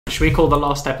Should we call the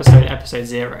last episode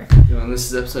 0? Yeah, and this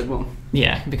is episode 1.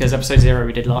 Yeah, because episode 0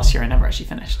 we did last year and never actually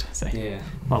finished. So Yeah.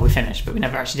 well, we finished, but we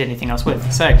never actually did anything else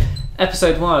with. So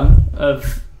episode 1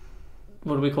 of,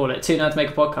 what do we call it? Two Nerds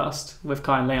Make a Podcast with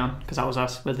Kai and Leon, because that was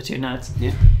us. We're the two nerds.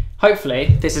 Yeah.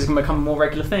 Hopefully, this is going to become a more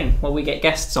regular thing where we get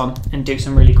guests on and do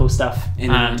some really cool stuff.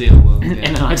 In an ideal world. Yeah.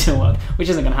 In an ideal world, which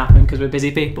isn't going to happen because we're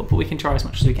busy people, but we can try as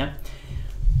much as we can.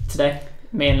 Today,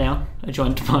 me and Leon are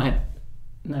joined by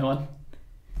no one.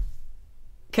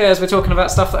 Because we're talking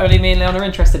about stuff that only me and Leon are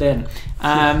interested in.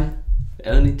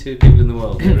 Only 2 people in the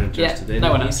world who are interested in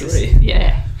no one else is. E3.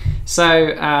 Yeah.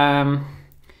 So, I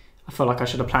feel like I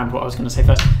should have planned what I was going to say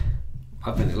first.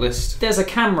 I've made a list. There's a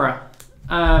camera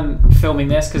filming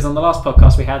this, because on the last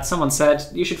podcast we had, someone said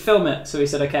you should film it, so we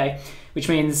said okay, which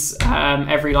means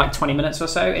every like 20 minutes or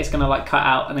so it's going to like cut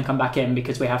out and then come back in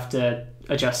because we have to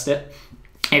adjust it.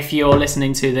 If you're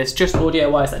listening to this just audio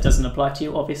wise, that doesn't apply to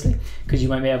you obviously, because you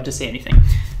won't be able to see anything.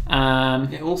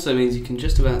 It also means you can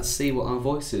just about see what our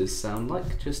voices sound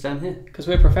like just down here, because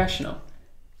we're professional.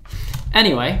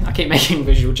 Anyway, I keep making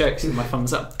visual jokes with my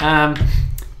thumbs up.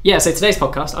 Yeah, so today's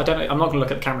podcast, I'm not going to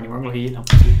look at the camera anymore, I'm going to look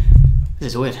at you now.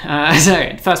 This is weird.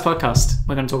 So, first podcast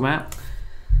we're going to talk about.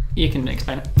 You can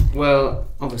explain it. Well,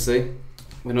 obviously,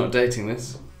 we're not dating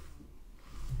this,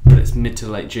 but it's mid to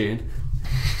late June,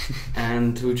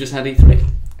 and we've just had E3,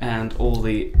 and all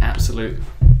the absolute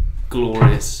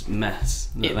glorious mess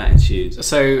that ensues.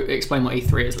 So, explain what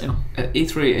E3 is, Leon.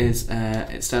 E3 is,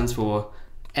 it stands for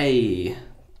 3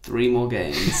 more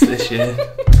games this year,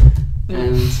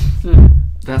 and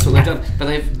that's what they've done.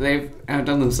 But they've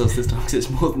outdone themselves this time because it's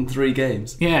more than 3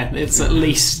 games. Yeah, it's at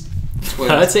least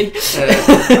 12.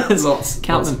 30. Lots.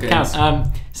 Count lots them.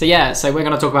 of games. So we're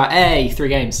going to talk about 3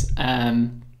 games.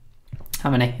 How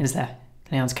many is there?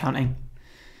 Leon's counting.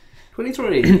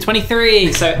 23.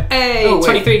 23. So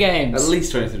 23 games. At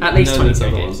least 23. At least 23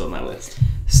 other games ones on that list.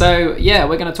 So yeah,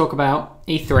 we're going to talk about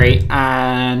E3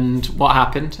 and what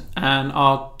happened, and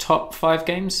our top 5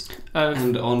 games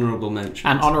and honourable mentions.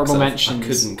 And honourable mentions. I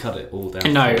couldn't cut it all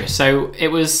down. No, so it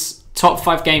was top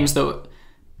 5 games that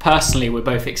personally we're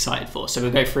both excited for. So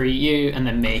we'll go through you and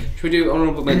then me. Should we do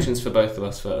honourable mentions for both of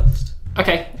us first?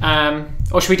 Okay.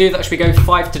 Or should we do that? Should we go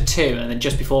 5 to 2 and then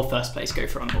just before first place go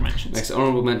for honourable mentions? Next,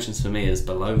 honourable mentions for me is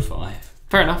below 5.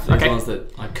 Fair enough. Those okay. ones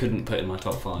that I couldn't put in my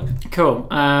top 5. Cool.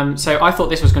 So I thought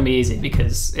this was going to be easy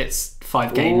because it's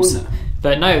 5 games. No.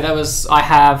 But no, I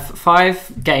have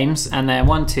 5 games and then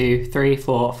 1, 2, 3,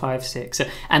 4, 5, 6,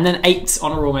 and then 8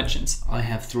 honourable mentions. I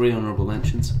have 3 honourable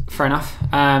mentions. Fair enough. Do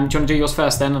you want to do yours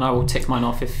first then, and I will tick mine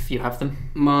off if you have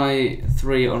them? My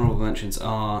 3 honourable mentions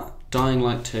are Dying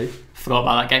Light 2. Forgot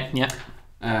about that game.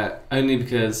 Yeah. Only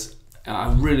because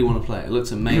I really want to play it. It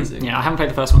looks amazing. Yeah, I haven't played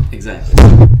the first one.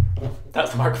 Exactly.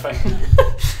 That's the microphone.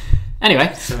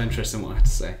 Anyway. So interesting what I have to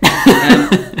say.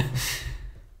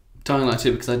 Dying Light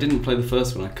 2, because I didn't play the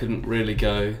first one, I couldn't really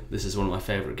go, this is one of my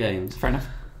favourite games. Fair enough.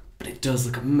 But it does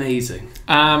look amazing.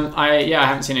 I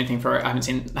haven't seen anything for it. I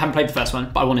haven't played the first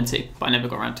one, but I wanted to, but I never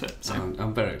got around to it. So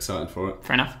I'm very excited for it.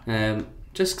 Fair enough.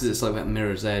 Just because it's like that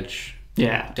Mirror's Edge,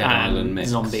 Dead Island mix.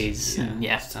 Zombies.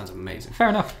 Yeah. Sounds amazing. Fair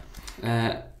enough.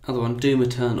 Other one, Doom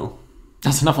Eternal.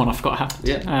 That's another one I forgot happened.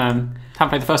 Yeah. Haven't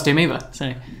played the first Doom either.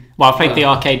 So, I've played the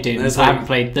arcade Dooms. I haven't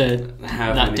played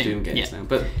how that many Doom games yeah. now.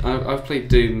 But I've played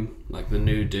Doom, like the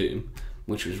new Doom,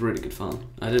 which was really good fun.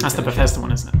 That's the Bethesda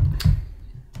one, isn't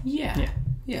it?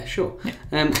 Yeah, sure. Yeah.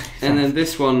 And then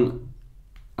this one,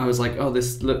 I was like, oh,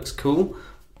 this looks cool.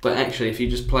 But actually, if you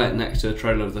just play it next to a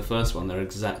trailer of the first one, they're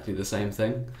exactly the same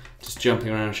thing. Just jumping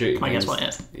around shooting. Can I guess what it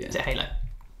is? Yeah. Is it Halo?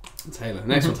 It's Halo.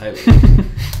 Next one's Halo.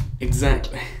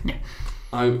 Exactly. Yeah.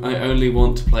 I only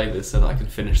want to play this so that I can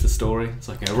finish the story. It's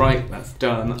like, right, that's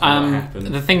done. That's what happened.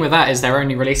 The thing with that is they're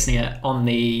only releasing it on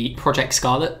the Project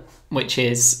Scarlet, which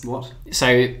is... What?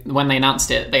 So when they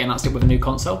announced it with a new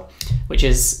console, which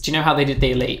is... Do you know how they did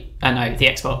the Elite? No, the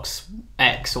Xbox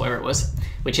X or whatever it was,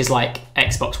 which is like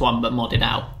Xbox One but modded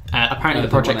out. Apparently the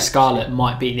Project Scarlet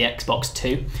might be the Xbox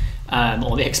 2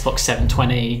 or the Xbox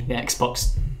 720, the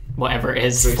Xbox whatever it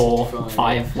is, 4,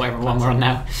 5, whatever one we're on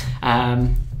now.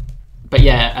 But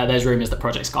yeah, there's rumours that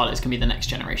Project Scarlet is going to be the next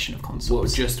generation of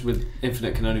consoles. What, just with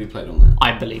Infinite can only be played on there?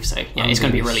 I believe so. Yeah, it's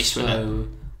going to be released with it.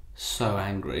 So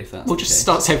angry if that's We'll the just case.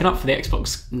 start saving up for the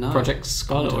Xbox Project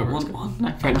Scarlet. I don't want one. No,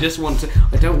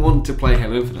 I don't want to play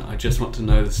Halo Infinite. I just want to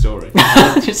know the story.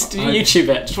 Just YouTube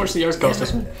it. Just watch the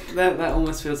Yogscast. That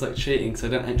almost feels like cheating, because I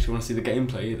don't actually want to see the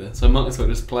gameplay either. So I might as well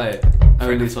just play it.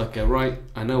 Only so I go, right,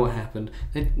 I know what happened.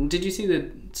 Did you see the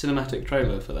cinematic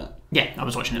trailer for that? Yeah, I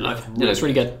was watching it live. It looks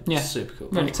really good. Yeah, super cool.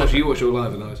 Really So you watched it all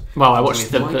live, and I was. well, I watched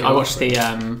the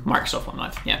Microsoft one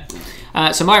live. Yeah.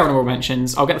 So my honorable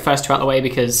mentions, I'll get the first two out of the way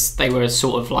because they were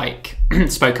sort of like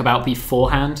spoke about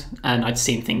beforehand, and I'd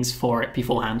seen things for it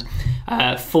beforehand.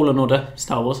 Fallen Order,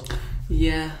 Star Wars.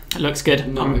 Yeah, it looks good.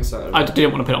 I'm excited. I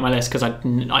didn't want to put it on my list because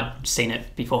I'd seen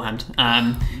it beforehand.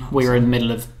 We were in the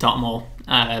middle of Dartmoor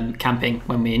camping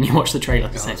when me and you watched the trailer.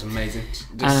 God, that's amazing.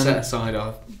 Just set aside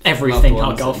our everything,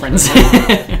 our girlfriends.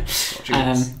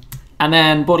 And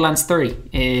then Borderlands 3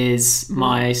 is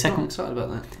my second. I'm excited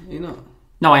about that. You're not?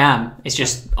 No, I am. It's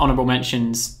just honourable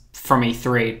mentions from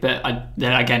E3, but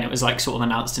again, it was like sort of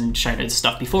announced and shown as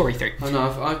stuff before E3. I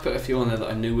know. I've put a few on there that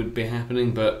I knew would be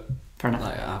happening, but fair enough.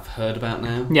 Like, I've heard about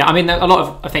now. Yeah, I mean, a lot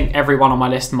of, I think everyone on my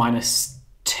list minus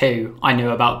 2 I knew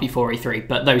about before E3,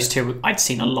 but those 2 I'd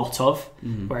seen a lot of,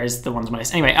 whereas the ones on my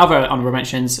list. Anyway, other honourable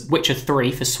mentions: Witcher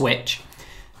 3 for Switch.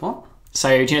 What?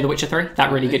 So, do you know The Witcher 3?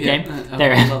 That really good game?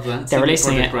 I love that. They're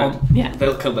releasing it on... Yeah.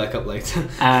 They'll come back up later.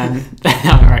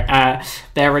 Alright.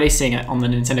 They're releasing it on the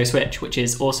Nintendo Switch, which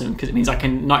is awesome, because it means I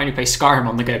can not only play Skyrim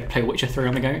on the go, but play Witcher 3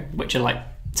 on the go, which are like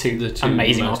two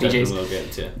amazing RPGs.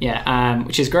 Games,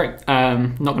 which is great.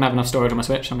 Not going to have enough storage on my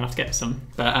Switch, so I'm going to have to get some.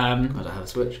 But I don't have a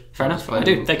Switch. Fair enough. I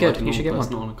do. They're good. You should get one.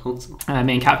 Not on a console.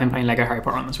 Me and Kat have been playing Lego Harry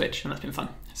Potter on the Switch, and that's been fun.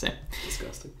 So.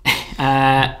 Disgusting.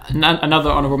 Another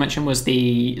honourable mention was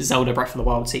the Zelda Breath of the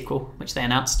Wild sequel, which they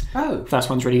announced. Oh. First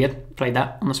one's really good. Played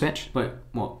that on the Switch. Wait,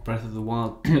 what? Breath of the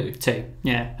Wild 2? 2,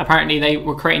 yeah. Apparently they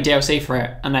were creating DLC for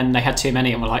it, and then they had too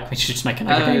many and were like, we should just make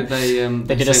another game.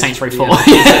 They did a Saints Row 4.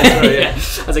 Yeah,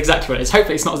 that's exactly what it is.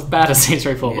 Hopefully it's not as bad as Saints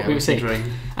Row 4, but we will see.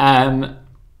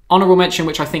 Honourable mention,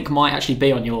 which I think might actually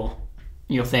be on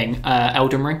your thing,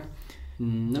 Elden Ring.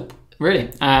 Nope. Really?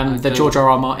 The George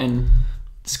R.R. Martin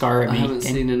Skyrim. I haven't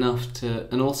seen enough to,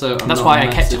 and also that's why I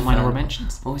kept it on my honourable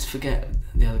mentions. I always forget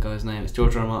the other guy's name. It's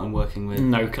George R. R. Martin working with.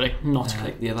 No clue, not a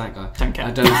clue. Yeah, that guy. Don't care.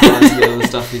 I don't like the other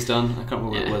stuff he's done. I can't remember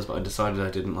what it was, but I decided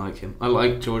I didn't like him. I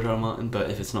like George R. R. Martin,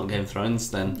 but if it's not Game of Thrones,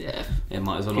 then it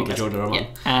might as well not be George R. R.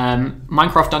 Martin.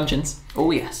 Minecraft Dungeons. Oh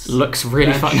yes, looks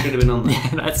really fun. Should have been on there.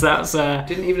 Yeah, that's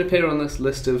didn't even appear on this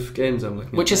list of games I'm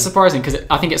looking at. Which is surprising because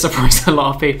I think it surprised a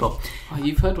lot of people. Oh,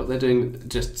 you've heard what they're doing?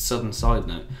 Just sudden side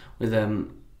note with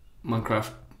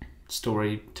Minecraft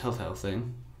story Telltale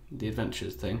thing, the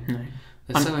adventures thing. No.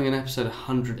 They're selling an episode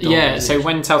 $100. Yeah, so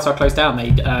when Telltale closed down, they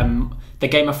the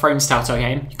Game of Thrones Telltale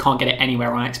game, you can't get it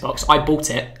anywhere on Xbox. I bought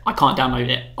it. I can't download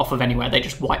it off of anywhere. They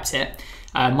just wiped it.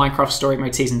 Minecraft Story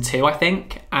Mode Season 2, I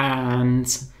think,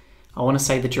 and I want to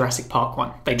say the Jurassic Park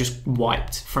one. They just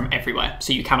wiped from everywhere,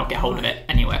 so you cannot get hold of it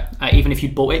anywhere. Even if you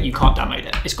bought it, you can't download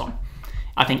it. It's gone.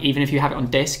 I think even if you have it on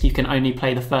disc, you can only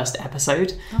play the first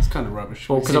episode. That's kind of rubbish.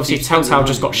 Well, because obviously Telltale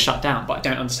just got shut down, but I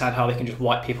don't understand how they can just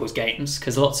wipe people's games,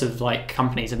 because lots of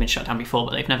companies have been shut down before,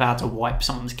 but they've never had to wipe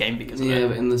someone's game because of it. Yeah,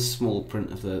 but in the small print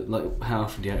of the how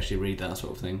often do you actually read that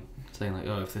sort of thing? Saying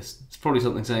if this, it's probably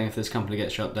something saying if this company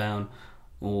gets shut down,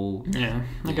 or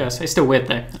I guess it's still weird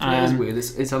though. It is weird.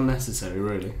 It's unnecessary,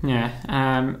 really.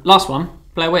 Yeah. Last one,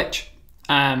 Blair Witch.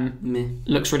 Meh.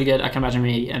 Looks really good. I can imagine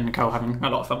me and Nicole having a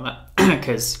lot of fun with that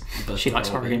because she likes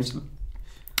horror games.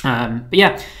 But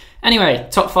yeah. Anyway,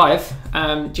 top 5. Do you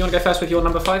want to go first with your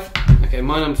number 5? Okay,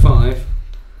 my number 5,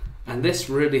 and this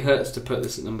really hurts to put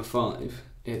this at number 5.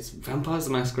 It's Vampires: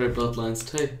 The Masquerade Bloodlines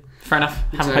 2. Fair enough.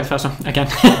 Haven't played the first one again.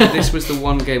 This was the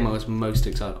one game I was most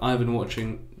excited. I've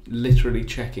been literally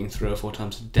checking 3 or 4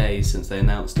 times a day since they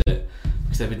announced it,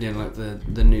 because they've been doing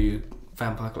the new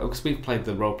Vampire Club, because we've played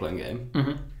the role-playing game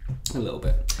a little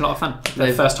bit. A lot of fun.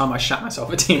 The first time I shat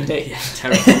myself at D&D. Yeah,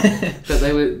 terrible. But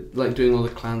they were doing all the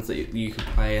clans that you could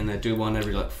play, and they'd do one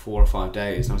every 4 or 5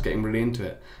 days, and I was getting really into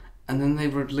it. And then they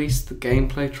released the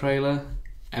gameplay trailer,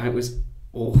 and it was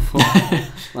awful.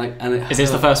 Is this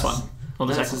the first one? Or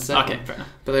the second? Okay, fair enough.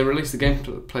 But they released the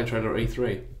gameplay trailer at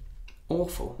E3.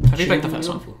 Awful. Have you played the first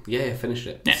one? Yeah, I finished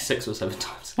it 6 or 7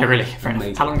 times. Oh, really? Fair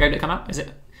enough. How long ago did it come out? Is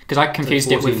it? Because I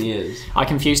confused it with years. I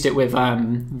confused it with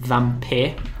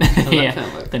Vampire.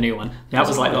 The new one. That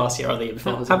was last year or the year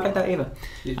before. I haven't played that either.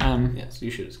 Yes, you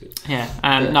should. It's good. Yeah.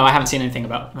 No, I haven't seen anything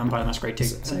about Vampire: The Masquerade 2.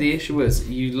 So the issue is,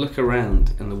 you look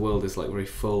around and the world is very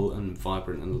full and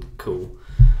vibrant and cool,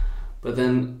 but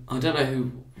then I don't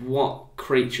know what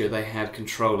creature they had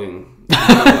controlling.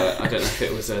 I don't know if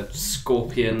it was a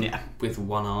scorpion with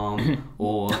one arm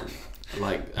or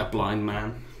a blind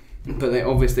man. But they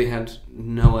obviously had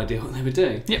no idea what they were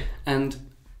doing. Yep. And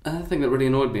another thing that really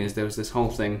annoyed me is there was this whole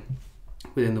thing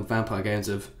within the vampire games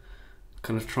of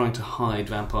kind of trying to hide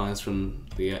vampires from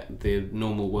the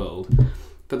normal world.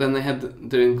 But then they had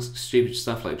doing stupid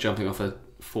stuff like jumping off a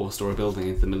 4-story building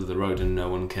into the middle of the road and no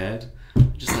one cared.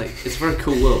 Just like, it's a very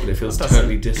cool world, but it feels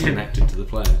totally disconnected to the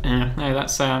player. Yeah, no,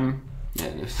 that's Yeah,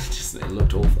 it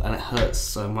looked awful, and it hurts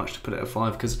so much to put it at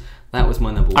 5 because that was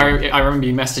my number 1. I remember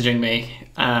you messaging me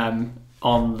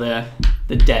on the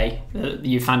day that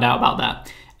you found out about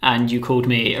that, and you called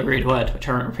me a rude word, which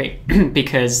I won't repeat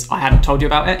because I hadn't told you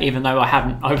about it, even though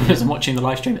I wasn't watching the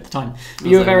live stream at the time. But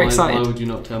you were very excited. Why would you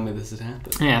not tell me this had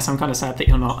happened? Yeah, so I'm kind of sad that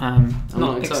you're not. I'm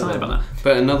not excited about that.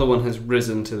 But another one has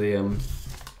risen to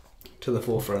the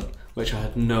forefront, which I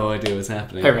had no idea was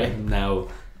happening. Oh, really? I'm now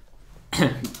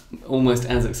almost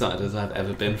as excited as I've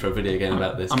ever been for a video game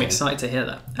about this. I'm excited to hear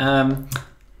that.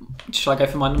 Shall I go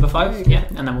for my number 5? Yeah,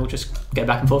 and then we'll just go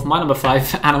back and forth. My number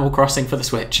 5, Animal Crossing for the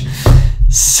Switch.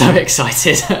 So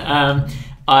excited.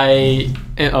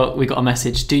 We got a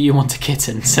message. Do you want a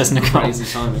kitten? Says Nicole. Crazy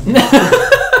timing.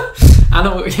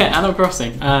 Animal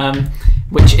Crossing,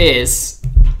 which is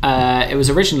it was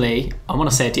originally, I want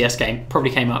to say, a DS game.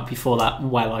 Probably came out before that,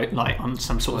 like on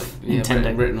some sort of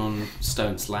Nintendo. Written on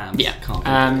stone slabs. Yeah.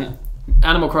 Can't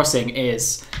Animal Crossing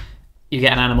is, you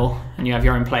get an animal and you have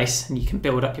your own place and you can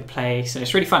build up your place, and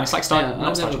it's really fun. It's like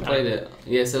I've never played it.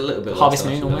 Yeah, it's a little bit Harvest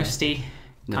like Moon almost-y.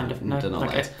 Kind of. No,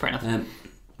 okay, fair enough.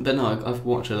 But no, I've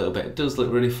watched a little bit. It does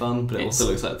look really fun, but it also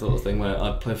looks like the sort of thing where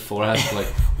I'd play for 4 hours. Like,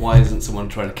 why isn't someone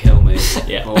trying to kill me?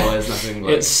 Yeah. Or why is nothing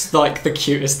like... It's like the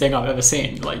cutest thing I've ever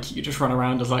seen. Like, you just run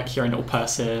around as like you're a little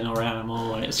person or an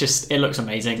animal, and it looks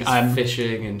amazing. Just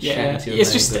fishing and chatting to your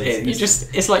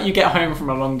neighbours. It's like you get home from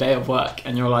a long day of work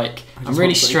and you're like, I'm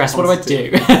really stressed. What do I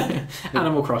do?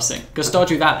 Animal Crossing. Because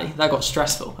Stardew Valley, that got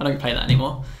stressful. I don't play that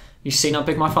anymore. You've seen how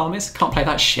big my farm is? Can't play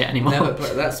that shit anymore.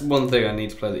 That's one thing I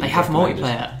need to play. They have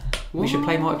multiplayer. We should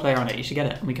play multiplayer on it. You should get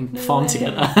it, and we can farm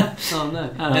together. Oh no!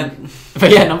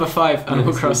 But yeah, number 5,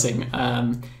 Animal Crossing.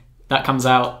 That comes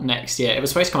out next year. It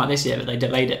was supposed to come out this year, but they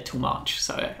delayed it till March,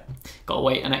 so got to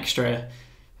wait an extra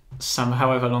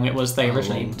however long it was. They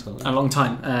originally a long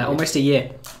time, almost a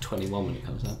year. 21 when it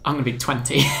comes out. I'm gonna be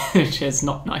 20, which is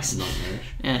not nice. Not nice.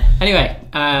 Yeah. Anyway,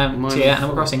 so yeah,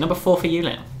 Animal Crossing. Number 4 for you,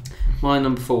 Liam. My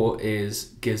number 4 is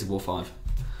Gears of War 5.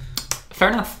 Fair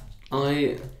enough.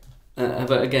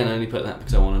 But again, I only put that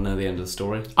because I want to know the end of the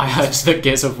story. I heard that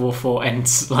Gears of War 4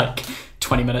 ends like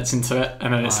 20 minutes into it,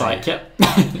 and then it's like, yep.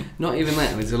 Not even that.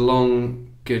 I mean, it's a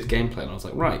long, good gameplay, and I was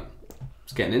like, right,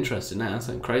 it's getting interested now.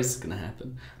 Something crazy is going to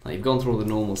happen. Like, you've gone through all the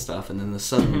normal stuff, and then the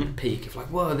sudden peak of like,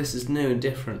 whoa, this is new and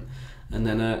different, and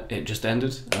then it just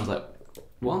ended. And I was like,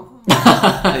 what?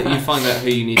 You find out who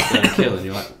you need to go and kill, and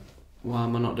you're like, why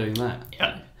am I not doing that?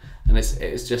 Yeah. And it's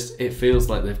just, it feels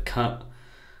like they've cut,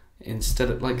 instead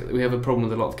of, like, we have a problem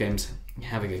with a lot of games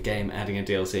having a game, adding a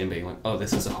DLC and being like, oh,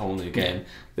 this is a whole new game.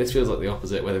 This feels like the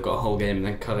opposite, where they've got a whole game and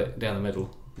then cut it down the middle.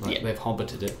 Like, they've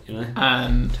hobbited it, you know?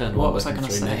 What was I going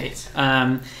to say?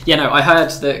 I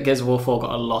heard that Gears of War 4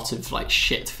 got a lot of like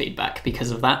shit feedback because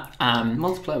of that.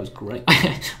 Multiplayer was great.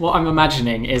 What I'm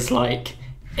imagining is like,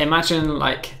 imagine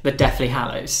like the Deathly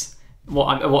Hallows. From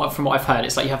what I've heard,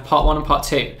 it's like you have part 1 and part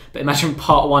 2, but imagine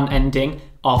part 1 ending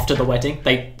after the wedding.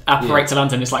 They apparate to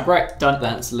London. It's like, right, done.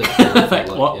 That's literally like,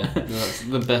 what? Yeah. No, that's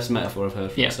the best metaphor I've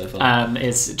heard from so far.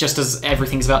 It's just as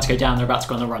everything's about to go down, they're about to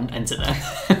go on the run, enter there.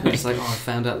 It's like, oh, I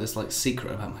found out this like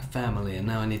secret about my family, and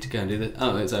now I need to go and do this.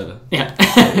 Oh, it's over. Yeah.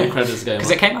 The credits go.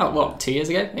 Because it came out 2 years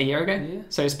ago, a year ago. Yeah.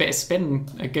 So it's been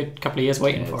a good couple of years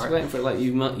waiting for it. Waiting for it. Like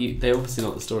they obviously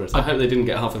know the story. So I hope they didn't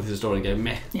get halfway through the story and go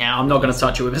meh. Yeah, I'm not going to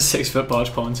touch it with a 6-foot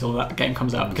barge pole until that game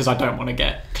comes out, because I don't want to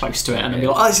get close to it and then be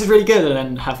like, oh, this is really good, and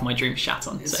then have my dream shat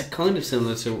on. It's kind of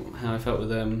similar to how I felt with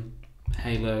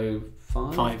Halo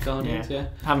 5 Guardians. Yeah.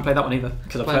 I haven't played that one either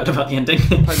because I've heard about the ending.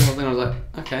 Played the whole thing. I was like,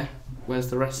 okay, where's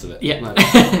the rest of it? Yeah. Like,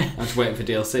 I'm just waiting for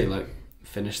DLC. Like,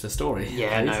 finish the story.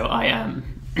 Yeah, please. No, I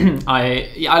am. I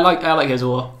like Gears of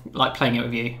War. Like playing it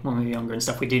with you when we were younger and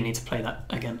stuff. We do need to play that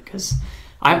again because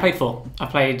I haven't played 4. I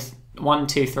played 1,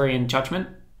 2, 3 and Judgment.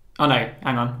 Oh no,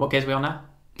 hang on. What Gears are we on now?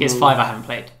 Gears 5 I haven't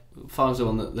played. 5's the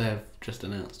one that they've just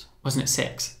announced. Wasn't it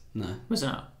 6? No.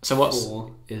 Wasn't it? So what's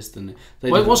 4 is the new.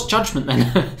 What's Judgment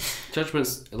then?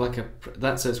 Judgment's like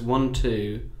that says 1,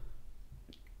 2.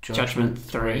 Judgment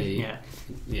 3. Yeah.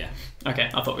 Yeah. Okay,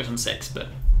 I thought it was on 6, but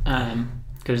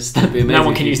because no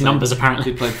one can use numbers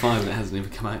apparently. We played 5 and it hasn't even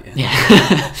come out yet.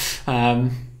 Yeah.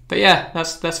 But yeah,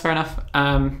 that's fair enough.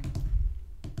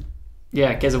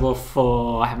 Yeah, Gears of War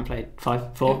 4. I haven't played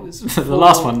 5. 4. The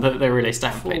last one that they released. I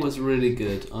haven't 4 played. Was really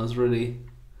good. I was really.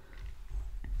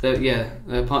 There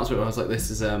are parts of it where I was like, this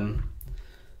is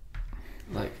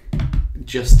like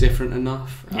just different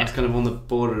enough. Yeah. I was kind of on the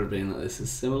border of being like, this is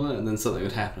similar, and then something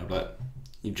would happen. I'm like,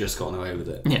 you've just gotten away with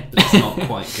it. Yeah, but it's not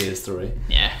quite Gears 3.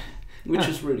 Yeah, which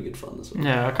was really good fun as well.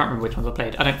 No, I can't remember which ones I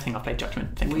played. I don't think I played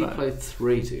Judgment. We played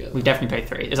 3 together. We definitely played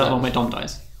 3. Is that the one where Dom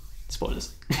dies?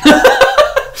 Spoilers.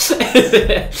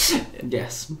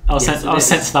 Yes. I'll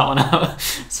censor that one out.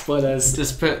 Spoilers.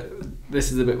 Just put.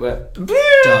 This is the bit where dies.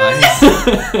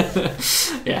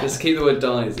 Yeah. Just keep the word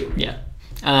dies in. Yeah.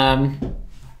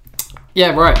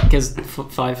 Yeah, right. Because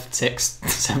 5, 6,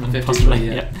 7, 53,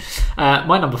 possibly. yeah.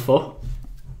 My number 4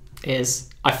 is.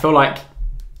 I feel like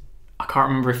I can't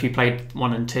remember if you played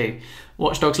 1 and 2.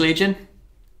 Watch Dogs Legion.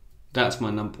 That's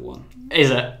my number 1. Is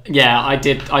it? Yeah, I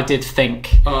did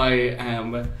think. I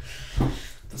am. Well,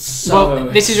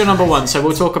 this is your number 1, so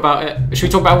we'll talk about it. Should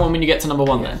we talk about one when you get to number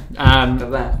 1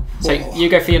 then? So you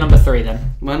go for your number 3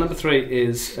 then. My number 3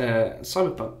 is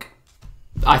Cyberpunk.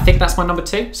 I think that's my number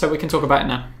 2, so we can talk about it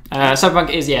now.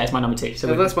 Cyberpunk is my number 2.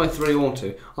 So that's my 3 or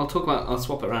 2. I'll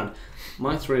swap it around.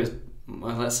 My 3 is.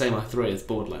 Well, let's say my 3 is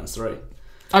Borderlands 3.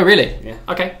 Oh really? Yeah.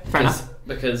 Okay, fair enough.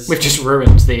 Because we've just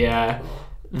ruined the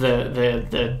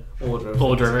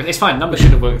order. It's fine. Numbers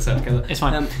should have worked out together. It's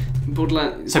fine.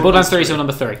 Borderlands 3 is your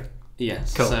number 3.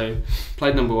 Yes. Cool. So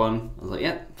played number 1. I was like,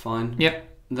 yeah, fine. Yep.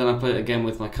 Then I played it again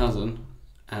with my cousin,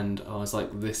 and I was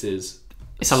like, this is.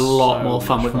 It's a lot more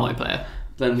fun with multiplayer.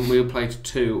 Then we played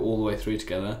 2 all the way through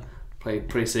together. Played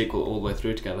pre-sequel all the way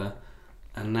through together,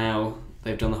 and now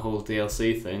they've done the whole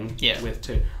DLC thing with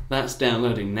 2. That's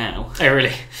downloading now. Oh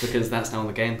really? Because that's now on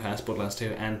the Game Pass, Borderlands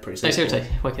 2 and pre-sequel. Oh seriously,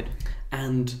 wicked.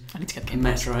 And I need to get the Game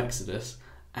Pass. Metro Exodus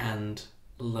and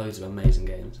loads of amazing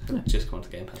games have just gone to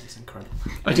Game Pass. It's incredible.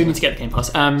 I do need to get the Game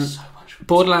Pass. So much fun.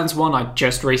 Borderlands 1 I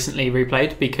just recently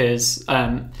replayed because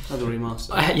the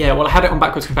remaster. I had it on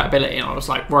backwards compatibility and I was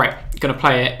like, right, gonna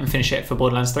play it and finish it for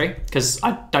Borderlands 3 because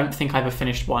I don't think I ever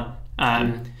finished 1.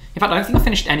 In fact, I don't think I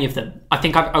finished any of them. I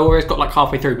think I always got like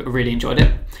halfway through, but really enjoyed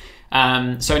it.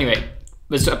 So anyway,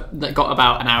 got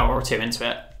about an hour or 2 into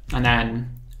it, and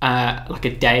then like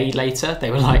a day later, they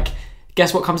were like,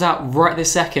 "Guess what comes out right this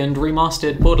second?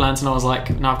 Remastered Borderlands." And I was like,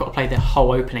 "No, I've got to play the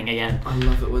whole opening again." I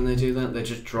love it when they do that. They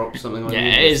just drop something on you.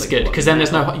 Yeah, it is good because then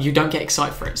there's you don't get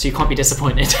excited for it, so you can't be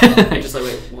disappointed. You're just like,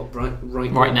 wait, what?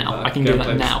 Right now, I can do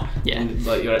that now. Yeah, and,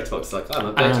 like your Xbox is like, oh,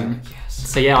 I'm updating. Yes.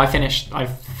 So yeah, I finished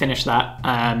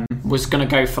that. Was gonna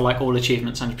go for like all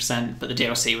achievements 100%, but the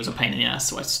DLC was a pain in the ass,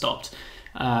 so I stopped.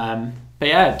 But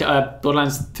yeah,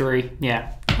 Borderlands 3,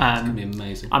 yeah. It's gonna be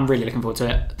amazing. I'm really looking forward to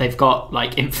it. They've got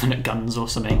like infinite guns or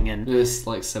something, and there's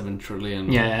like 7 trillion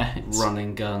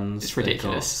running guns. It's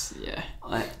ridiculous.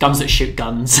 Guns that shoot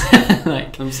guns.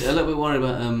 Like I'm a little bit worried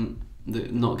about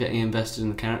not getting invested in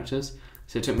the characters.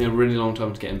 So it took me a really long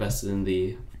time to get invested in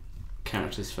the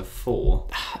characters for 4.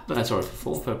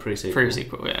 For pre-sequel.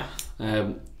 Pre-sequel, yeah.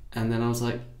 And then I was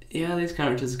like, yeah, these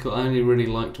characters are cool. I only really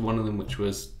liked one of them, which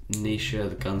was Nisha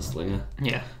the Gunslinger.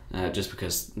 Yeah. Just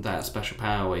because that special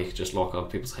power where you could just lock on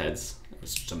people's heads, it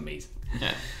was just amazing.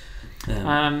 Yeah.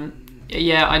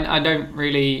 I don't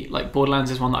really like Borderlands.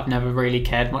 Is one that I've never really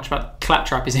cared much about.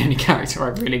 Claptrap is the only character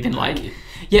I've really been like.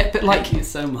 Yeah, but like Thank you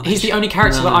so much. He's the only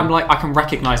character that I'm like I can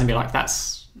recognise and be like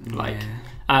that's like.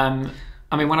 Yeah.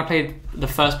 I mean, when I played the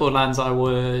first Borderlands, I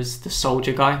was the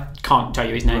soldier guy. Can't tell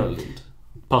you his name. Roland.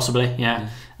 Possibly, yeah.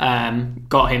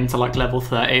 Got him to like level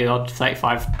 30 or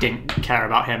 35. Didn't care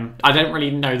about him. I don't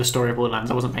really know the story of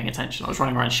Borderlands. I wasn't paying attention. I was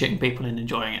running around shooting people and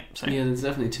enjoying it. So. Yeah, there's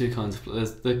definitely 2 kinds of.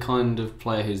 There's the kind of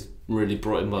player who's really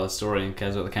brought in by the story and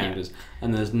cares about the characters,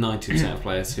 and there's 90% of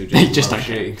players who just love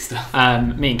shooting stuff.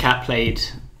 Me and Kat played.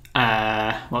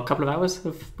 A couple of hours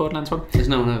of Borderlands 1. There's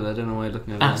no one over there. I don't know why you're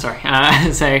looking over there. Sorry.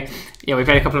 So yeah, we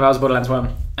played a couple of hours of Borderlands 1,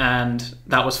 and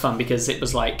that was fun because it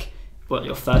was like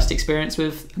your first experience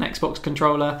with an Xbox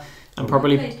controller, and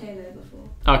probably I played Halo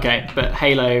before. Okay, but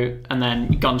Halo, and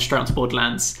then gone straight onto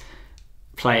Borderlands,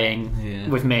 playing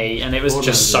with me, and it was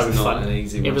just so fun.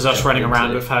 It was us running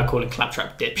around with her calling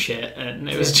Claptrap dipshit, and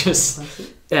it was just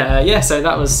So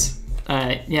that was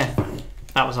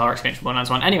that was our experience with Borderlands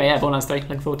 1. Anyway, yeah, Borderlands 3,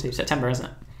 looking forward to September, isn't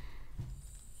it?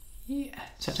 Yeah,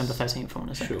 September 13th, I want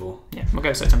to say. Sure. Yeah, we'll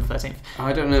go September 13th.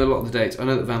 I don't know a lot of the dates. I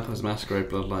know that Vampires Masquerade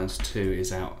Bloodlines 2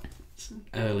 is out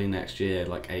early next year,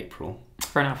 like April.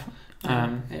 Fair enough.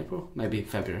 April? Maybe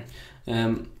February.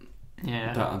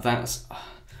 Yeah. But that's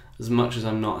as much as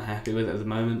I'm not happy with it at the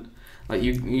moment. Like,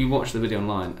 you watch the video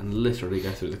online and literally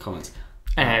go through the comments.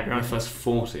 The first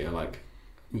 40 are like,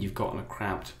 you've gotten a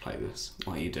crowd to play this.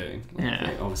 What are you doing? Like,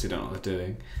 they obviously don't know what they're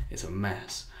doing. It's a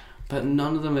mess. But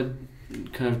none of them are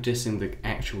kind of dissing the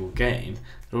actual game.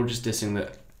 They're all just dissing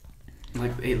that,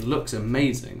 like, it looks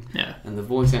amazing. Yeah. And the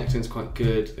voice acting's quite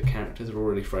good. The characters are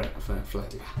already fleshed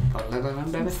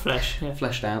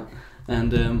out.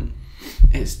 And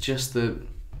it's just the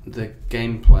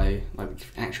gameplay, like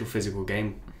actual physical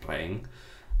game playing,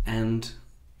 and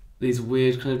these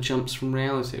weird kind of jumps from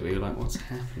reality where you're like, what's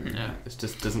happening? Yeah. It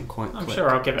just doesn't quite click. I'm sure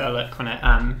I'll give it a look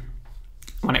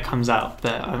when it comes out,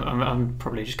 but I'm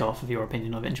probably just go off of your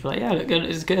opinion of it and just be like, yeah, look good,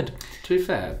 it's good. To be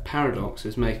fair, Paradox,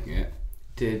 who's making it,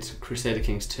 did Crusader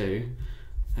Kings 2,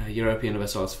 Europa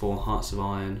Universalis 4, Hearts of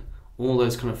Iron, all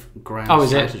those kind of grand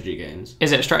strategy games.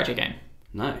 Is it a strategy game?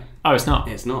 No. Oh, it's not?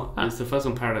 It's not. Oh. It's the first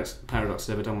one Paradox has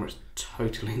ever done where it's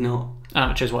totally not.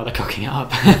 Which is why they're cooking it up.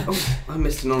 Oh, I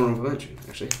missed an honourable mention,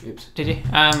 actually. Oops. Did you?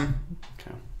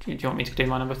 Okay. Do you want me to do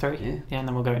my number 3? Yeah. Yeah, and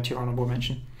then we'll go into your honourable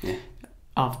mention. Yeah.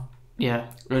 Oh, yeah.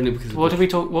 Only because What did we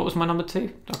talk? What was my number 2?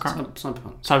 I can't remember.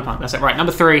 Cyberpunk. That's it. Right,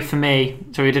 number 3 for me.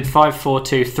 So we did 5, 4,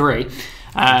 2, 3.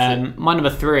 My number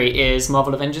 3 is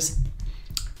Marvel Avengers.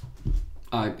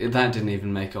 That didn't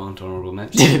even make it onto honourable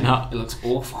mention. Did it not? It looks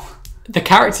awful. The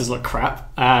characters look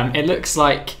crap. It looks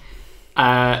like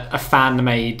a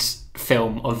fan-made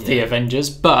film of the Avengers,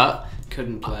 but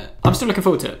couldn't play it. I'm still looking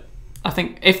forward to it. I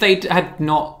think if they had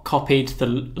not copied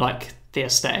the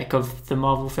aesthetic of the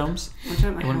Marvel films, I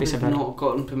don't know how be so they've bad. not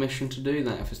gotten permission to do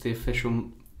that if it's the official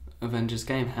Avengers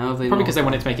game. How have they probably not? because they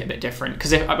wanted to make it a bit different.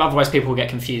 Because otherwise, people will get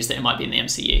confused that it might be in the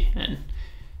MCU. And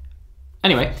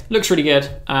anyway, looks really good.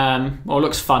 Or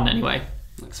looks fun anyway.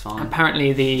 Looks fine.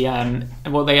 Apparently, they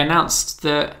announced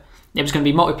that it was going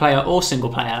to be multiplayer or single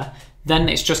player. Then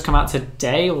it's just come out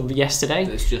today or yesterday.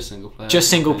 It's just single player. Just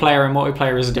single player, and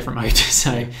multiplayer is a different mode.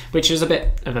 So, which is a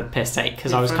bit of a piss take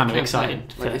because I was kind of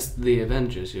excited. It's the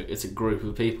Avengers. It's a group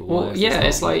of people. Well,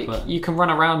 it's like you can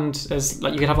run around as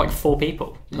you could have 4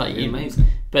 people. Amazing.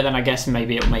 But then I guess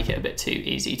maybe it'll make it a bit too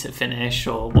easy to finish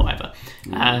or whatever.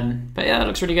 But yeah, it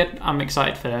looks really good. I'm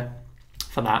excited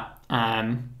for that.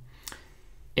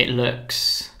 It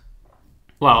looks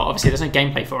obviously there's no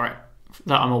gameplay for it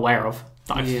that I'm aware of.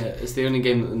 It's the only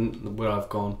game where I've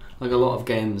gone. Like a lot of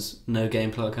games, no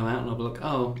gameplay will come out, and I'll be like,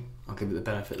 oh, I'll give it the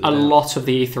benefit of the doubt. A lot of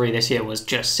the E3 this year was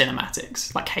just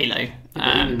cinematics, like Halo.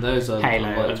 Even those are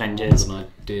Halo, Avengers. Than I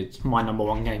did. My number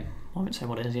 1 game. I won't say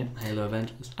what it is yet. Halo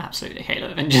Avengers. Absolutely,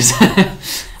 Halo Avengers.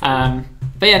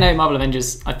 But yeah, no, Marvel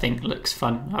Avengers I think looks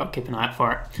fun. I'll keep an eye out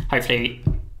for it. Hopefully,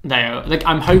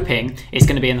 I'm hoping it's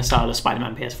going to be in the style of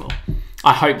Spider-Man PS4.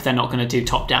 I hope they're not going to do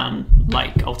top-down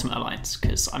like Ultimate Alliance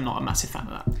because I'm not a massive fan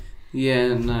of that.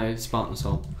 Yeah, no, Spartan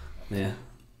Assault. Yeah.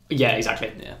 Yeah,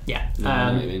 exactly. Yeah. No,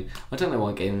 I know what you mean. I don't know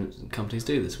why game companies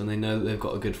do this when they know that they've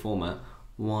got a good format.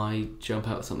 Why jump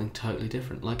out with something totally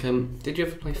different? Like, did you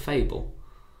ever play Fable?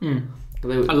 I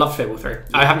love Fable 3.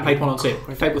 I haven't played 1 or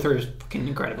 2. Fable 3 was fucking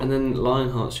incredible. And then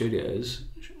Lionheart Studios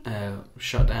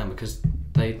shut down because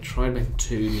they tried making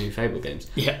 2 new Fable games.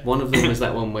 Yeah. One of them was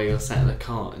that one where you're sat in a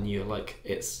car and you're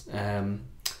it's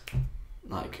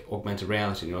like augmented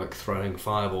reality and you're throwing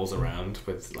fireballs around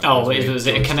with was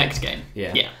it a Kinect game?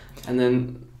 Yeah. And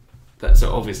then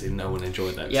so obviously no one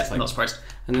enjoyed that. Yeah, not surprised.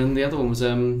 And then the other one was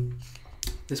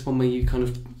this one where you kind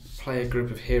of play a group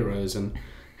of heroes and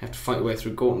have to fight your way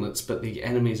through gauntlets, but the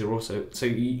enemies are also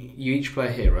you each play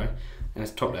a hero and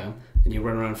it's top down and you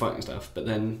run around fighting stuff, but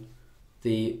then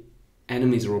the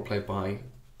enemies are all played by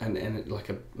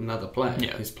another player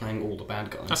who's playing all the bad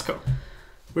guys. That's cool.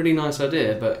 Really nice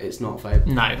idea, but it's not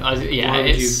Fable. No,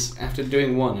 it's after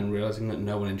doing one and realising that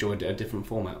no one enjoyed it, a different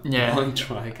format. Yeah, why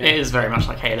try again? It is very much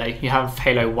like Halo. You have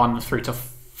Halo 1 through to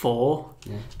 4.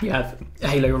 Yeah. You have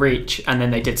Halo Reach, and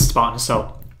then they did Spartan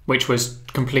Assault, which was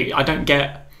completely. I can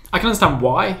understand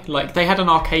why. Like they had an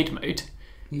arcade mode.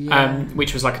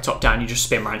 Which was like a top-down, you just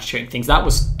spin around shooting things. That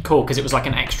was cool because it was like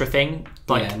an extra thing.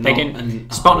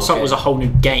 Spartan Assault was a whole new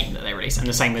game that they released, and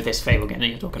the same with this Fable game that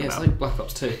you're talking about. It's like Black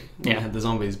Ops 2. You had the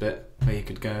zombies bit where you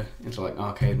could go into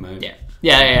arcade mode.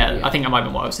 Yeah. I think that might have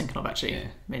been what I was thinking of actually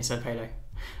instead of Halo.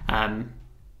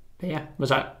 But yeah, was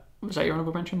that your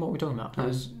honourable mention? What were we talking about?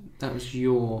 That was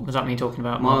your. Was that me talking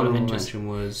about my Marvel honourable Avengers? mention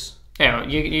was. Yeah,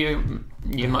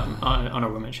 you might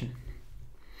honourable mention.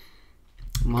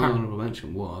 My honourable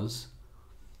mention was.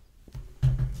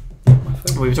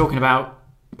 We were talking about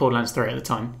Borderlands 3 at the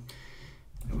time.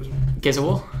 It was Gears of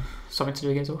War? Something to do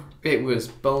with Gears of War? It was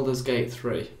Baldur's Gate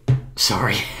 3.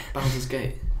 Sorry. Baldur's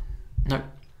Gate. No.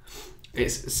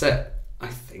 It's set, I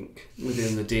think,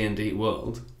 within the D&D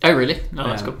world. Oh, really? No,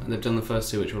 that's cool. And they've done the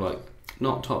first 2, which were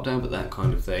not top down, but that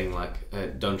kind of thing, like a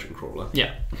dungeon crawler.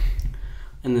 Yeah.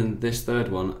 And then this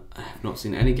third one, I have not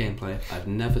seen any gameplay. I've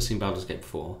never seen Baldur's Gate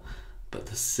before. But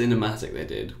the cinematic they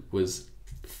did was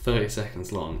 30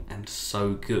 seconds long and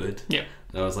so good. Yeah.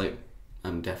 That I was like,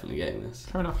 I'm definitely getting this.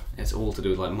 Fair enough. It's all to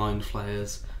do with mind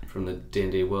flayers from the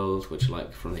D&D world, which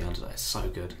from the Underdark. It's so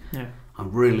good. Yeah. I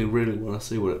really, really want to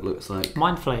see what it looks like.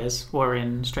 Mind flayers were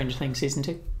in Stranger Things season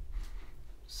 2.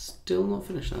 Still not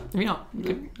finished that. Maybe not.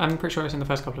 I'm pretty sure it's in the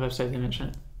first couple of episodes they mention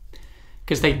it.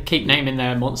 Because they keep naming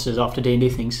their monsters after D&D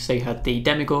things. So you had the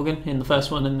Demogorgon in the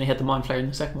first one, and they had the Mind Flayer in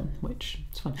the second one, which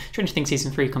is fun. Stranger Things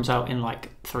Season 3 comes out in like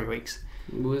 3 weeks.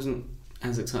 Wasn't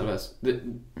as excited about us. They're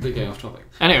going off topic.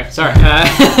 Anyway, sorry.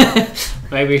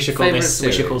 Maybe we should call Favourite this.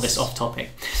 series? We should call this off topic.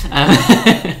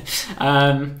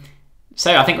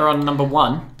 So I think we're on number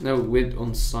 1. No, we're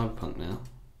on Cyberpunk now.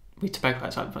 We spoke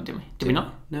about Cyberpunk, didn't we? Did we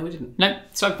not? No, we didn't. No,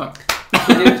 Cyberpunk.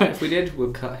 If we did,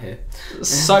 we'll cut here.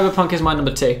 Cyberpunk is my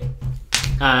number 2.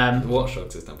 Watch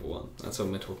Dogs is number 1. That's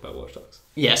when we're talking about Watch Dogs.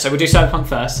 Yeah, so we'll do Cyberpunk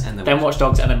first, And then then Watch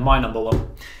Dogs, and then my number 1.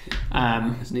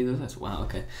 It's neither of those. Wow,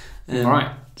 okay.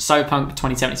 Right, Cyberpunk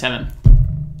 2077.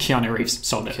 Keanu Reeves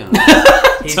sold it.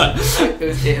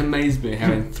 It amazed me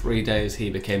how in 3 days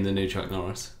he became the new Chuck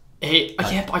Norris.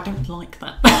 Yeah, but I don't like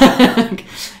that.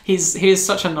 He is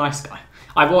such a nice guy.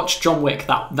 I watched John Wick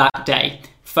that day.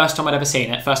 First time I'd ever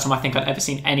seen it. First time I think I'd ever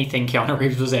seen anything Keanu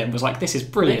Reeves was in. Was like, this is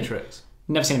brilliant. Matrix.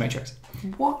 Never seen a Matrix.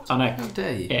 What? I know. How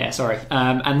dare you? Yeah, sorry.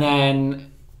 And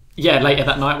then, later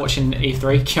that night watching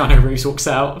E3, Keanu Reeves walks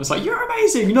out. I was like, you're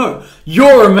amazing. No,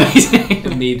 you're amazing.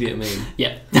 Immediate meme.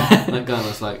 Yeah. That guy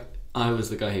was like, I was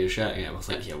the guy he was shouting at. I was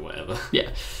like, yeah, whatever. Yeah.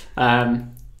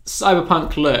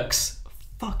 Cyberpunk looks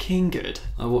fucking good.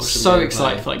 I watched so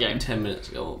excited for that game. 10 minutes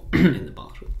ago in the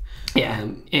bathroom. Yeah.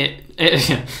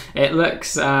 It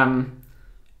looks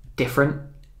different.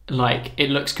 Like, it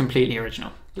looks completely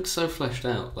original. Looks so fleshed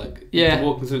out. Like, Yeah. you're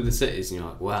walking through the cities and you're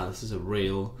like, wow, this is a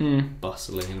real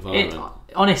bustling environment.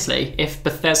 Honestly, if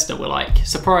Bethesda were like,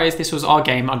 surprise, this was our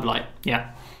game, I'd be like,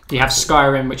 yeah. You have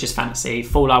Skyrim, which is fantasy,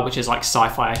 Fallout, which is like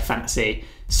sci-fi fantasy,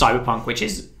 Cyberpunk, which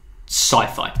is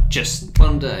sci-fi. Just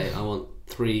One day, I want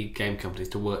 3 game companies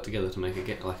to work together to make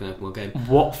an open world game.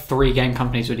 what 3 game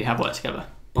companies would you have work together?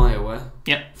 BioWare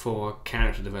Yep. for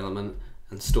character development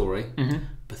and story. Mm-hmm.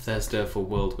 Bethesda for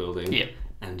world building. Yep.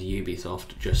 And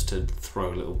Ubisoft just to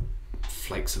throw little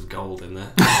flakes of gold in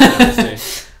there. Like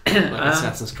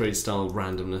Assassin's Creed style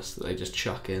randomness that they just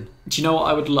chuck in. Do you know what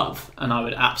I would love? And I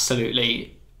would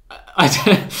absolutely...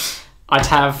 I'd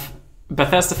have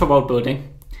Bethesda for world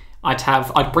building.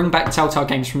 I'd bring back Telltale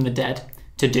Games from the dead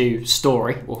to do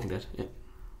story. Walking Dead, yeah.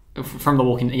 From the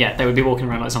Walking... Yeah, they would be walking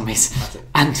around like zombies.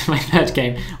 And my third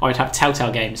game, I would have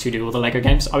Telltale Games who do all the Lego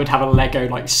games. I would have a Lego,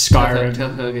 like, Skyrim...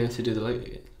 Telltale Games to do the Lego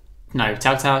game. No,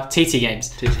 Telltale... TT Games.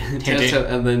 Telltale,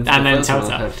 and then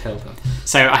Telltale.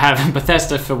 So I have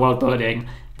Bethesda for world building,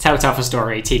 Telltale for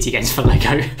story, TT Games for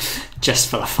Lego, just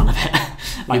for the fun of it.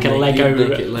 Like You'd a make it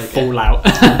Lego Lego. Fallout.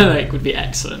 Like, would be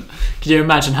excellent. Could you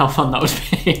imagine how fun that would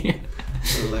be?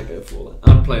 Lego Fallout.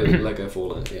 I'd play Lego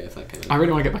Fallout, yeah, if that came I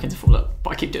really want to get back into Fallout, but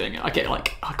I keep doing it. I get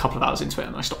like a couple of hours into it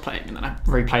and I stop playing, and then I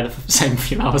replay the same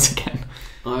few hours again.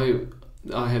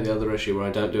 I have the other issue where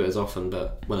I don't do it as often,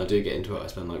 but when I do get into it, I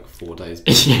spend like 4 days.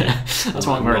 Yeah, that's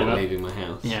what I'm worried about. Leaving my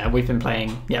house. Yeah, we've been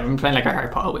playing Lego Harry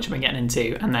Potter, which I've been getting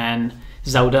into, and then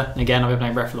Zelda. Again, I've been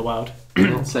playing Breath of the Wild. I've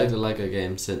not played a Lego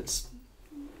game since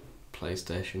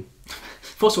PlayStation.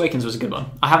 Force Awakens was a good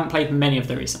one. I haven't played many of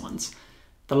the recent ones.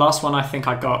 The last one I think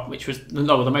I got,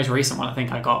 the most recent one I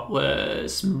think I got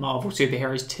was Marvel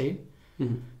Superheroes 2.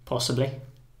 Mm-hmm. Possibly.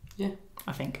 Yeah.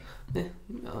 I think. Yeah.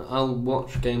 I'll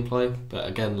watch gameplay, but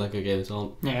again, Lego games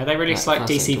aren't. Yeah, they released like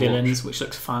classic DC to watch. Villains, which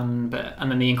looks fun,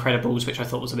 and then The Incredibles, which I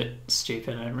thought was a bit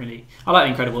stupid. I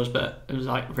like The Incredibles, but it was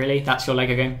like, really? That's your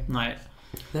Lego game? Like,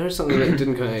 There is something that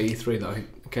didn't go at E3 that I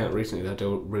came out recently that I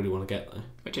don't really want to get though.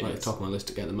 which Like is top of my list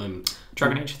to get at the moment.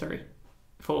 Dragon Age 3,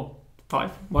 4,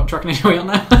 5. What Dragon Age are we on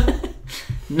now?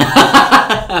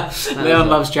 Leon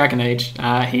loves Dragon Age.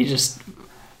 He just...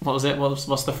 What was it?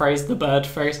 What's the phrase? The bird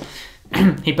phrase?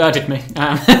 He birded me.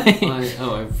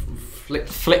 I've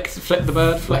Flicked the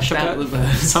bird. Fleshed out the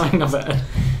bird. Something of it.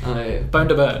 I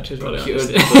Boned a bird is what it procured was.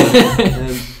 the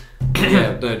bird.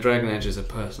 Yeah, no, Dragon Age is a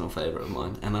personal favourite of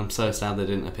mine, and I'm so sad they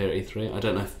didn't appear at E3. I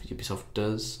don't know if Ubisoft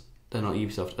does. They're not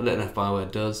Ubisoft. I don't know if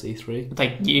BioWare does E3.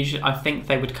 They usually, I think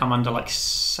they would come under like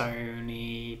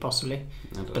Sony, possibly,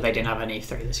 but they didn't have an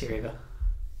E3 this year either.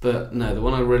 But no, the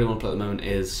one I really want to play at the moment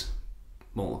is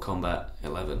Mortal Kombat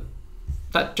 11.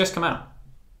 That just come out.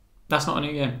 That's not a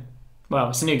new game. Well,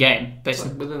 it's a new game. But It's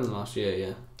like within the last year,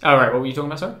 yeah. Oh right, what were you talking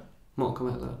about, sorry? Mortal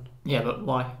Kombat 11. Yeah, but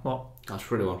why? What? I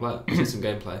just really want to play it. See some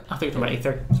gameplay. I thought you were talking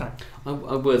about E3. Sorry.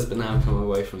 I was, but now I've come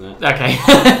away from that.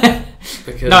 Okay.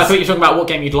 Because No, I thought you were talking about what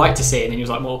game you'd like to see, and then you was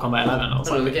like Mortal Kombat 11. I was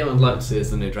well, the like, game I'd like to see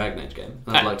is the new Dragon Age game.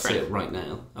 And I'd Ah, like to see it right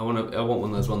now. I want one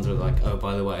of those ones where like, oh,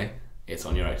 by the way, it's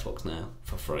on your Xbox now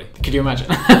for free. could you imagine?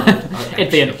 I'd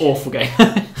It'd be an actually- awful game.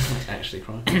 I'd actually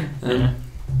cry. Yeah.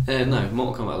 No,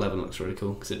 Mortal Kombat 11 looks really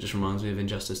cool because it just reminds me of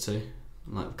Injustice 2,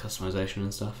 like customization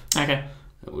and stuff. Okay.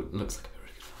 looks like a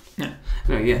really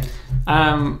good fun.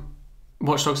 Yeah.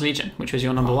 Watch Dogs Legion, which was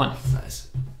your number one.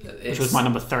 Which was my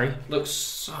number 3. Looks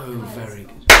so very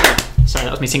good. Sorry,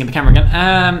 that was me singing the camera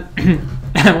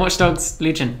again. Watch Dogs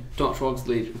Legion. Watch Dogs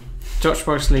Legion. Watch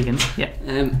Dogs Legion, yeah.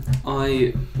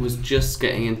 I was just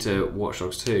getting into Watch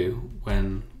Dogs 2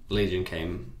 when Legion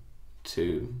came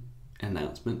to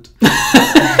announcement.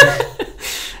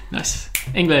 Nice.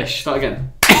 English. Start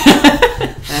again.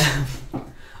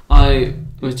 I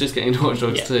was just getting into Watch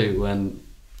Dogs 2 when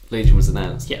Legion was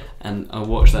announced. Yeah. And I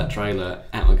watched that trailer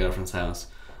at my girlfriend's house.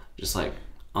 Just like,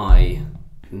 I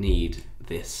need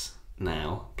this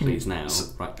now. Please now.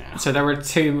 Right now. So there were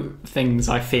 2 things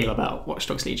I feel about Watch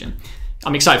Dogs Legion.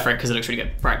 I'm excited for it because it looks really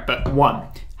good. Right, but 1,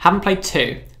 haven't played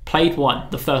 2, played 1,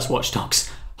 the first Watch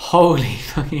Dogs. Holy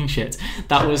fucking shit.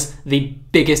 That was the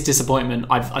biggest disappointment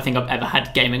I think I've ever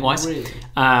had gaming-wise. Really?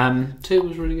 2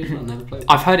 was really good. I've never played it.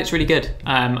 I've heard it's really good,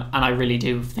 and I really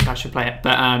do think I should play it.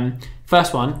 But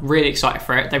first one, really excited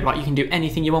for it. They were like, you can do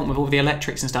anything you want with all the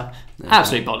electrics and stuff.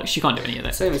 Absolute bollocks. You can't do any of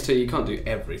that. Same as 2, you can't do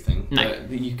everything. No.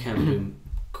 But you can do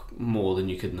more than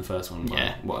you could in the first one,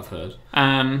 Yeah. what I've heard.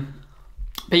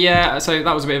 But yeah, so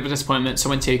that was a bit of a disappointment. So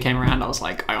when 2 came around, I was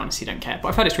like, I honestly don't care. But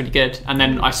I've heard it's really good. And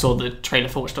then I saw the trailer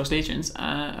for Watch Dogs Legion.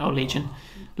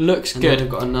 Looks And good. they've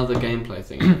got another gameplay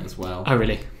thing in it as well. Oh,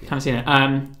 really? Haven't seen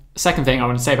it. Second thing I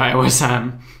want to say about it was,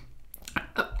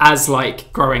 as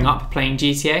like growing up playing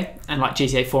GTA and like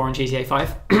GTA 4 and GTA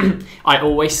 5, I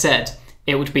always said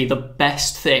it would be the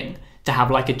best thing to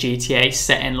have like a GTA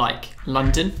set in like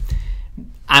London.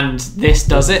 And this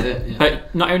does it. Yeah.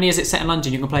 But not only is it set in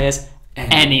London, you can play as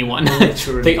anyone.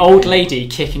 Literally. The old lady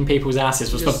kicking people's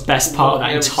asses was the best part of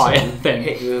that entire thing.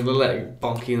 Hitting them with the leg,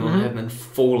 bonking on their head and then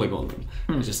falling on them.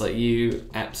 It's just like, you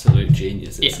absolute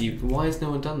genius. Why has no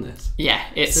one done this? Yeah,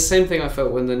 It's the same thing I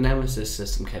felt when the Nemesis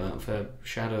system came out for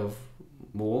Shadow of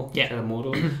War, Shadow of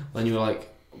Mordor, when you were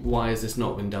like, why has this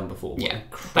not been done before? Yeah.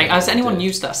 Like, has anyone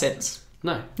used that since?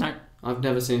 No. No. I've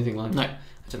never seen anything like No. it.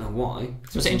 I don't know why.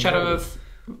 Was it in Shadow of...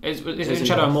 It was in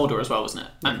Shadow of Mordor as well, wasn't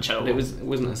it? And Shadow of War. It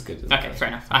wasn't as good. Okay, fair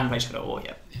enough. I haven't played Shadow of War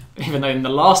yet. Even though in the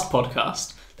last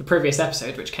podcast, the previous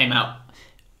episode, which came out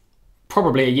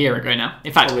probably a year ago now,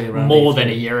 in fact, more than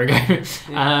a year ago,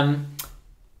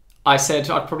 I said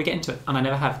I'd probably get into it, and I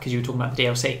never have because you were talking about the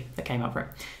DLC that came out for it.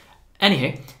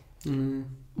 Anywho,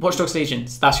 Watch Dogs Legion,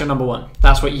 that's your number 1.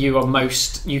 That's what you are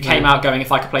most... You came out going,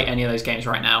 if I could play any of those games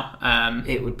right now...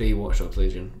 it would be Watch Dogs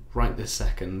Legion. Right this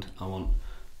second, I want...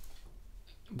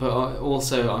 But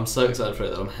I'm so excited for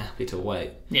it that I'm happy to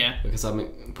wait. Yeah. Because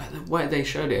but the way they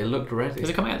showed it, it looked ready. Is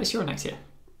it coming out this year or next year?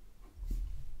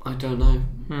 I don't know.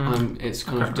 It's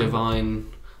kind of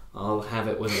divine. I'll have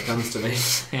it when it comes to me.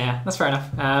 Yeah, that's fair enough.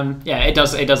 Yeah, it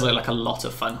does look like a lot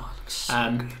of fun.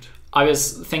 Good. I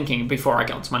was thinking before I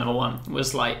get onto my number 1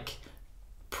 was like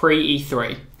pre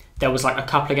E3. There was like a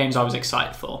couple of games I was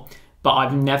excited for, but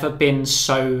I've never been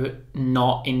so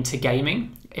not into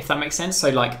gaming, if that makes sense. So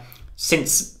like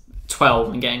since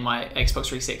 12 and getting my Xbox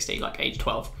 360, like age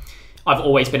 12, I've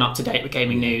always been up to date with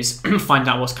gaming news, finding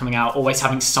out what's coming out, always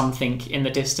having something in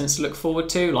the distance to look forward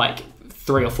to, like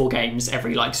 3 or 4 games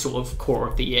every like sort of quarter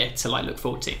of the year to like look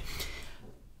forward to.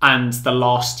 And the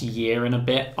last year and a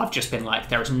bit, I've just been like,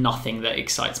 there is nothing that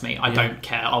excites me. I don't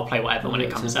care. I'll play whatever when it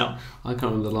comes out. I can't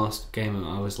remember the last game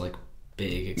I was like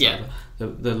big excited. Yeah.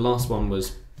 The last one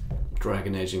was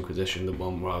Dragon Age Inquisition, the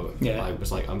one where I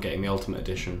was like, I'm getting the Ultimate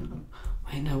Edition.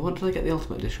 Wait, no, what did I get the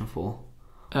Ultimate Edition for?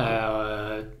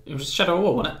 It was Shadow of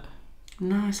War, wasn't it?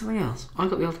 No, something else. I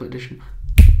got the Ultimate Edition.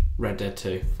 Red Dead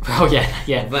 2. Oh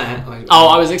yeah. That.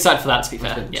 I was excited for that. To be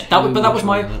fair, yeah.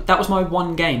 That was my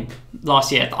one game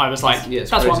last year that I was like,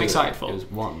 that's what I'm excited for. It was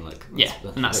one, like.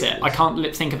 And that's it. I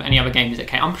can't think of any other games that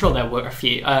came. I'm sure there were a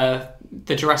few.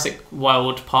 The Jurassic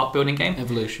World park building game,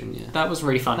 Evolution. Yeah. That was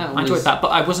really fun. I enjoyed that, but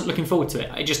I wasn't looking forward to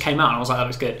it. It just came out, and I was like, that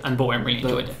was good, and bought it and really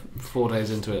enjoyed it. 4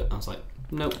 days into it, I was like,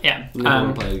 nope. Yeah. Never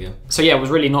want to play it again. So yeah, I was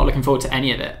really not looking forward to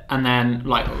any of it, and then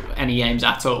like any games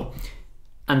at all.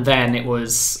 And then it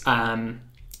was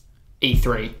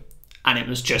E3, and it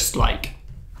was just like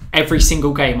every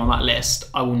single game on that list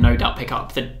I will no doubt pick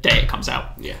up the day it comes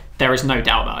out. Yeah. There is no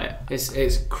doubt about it.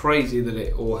 It's crazy that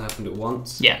it all happened at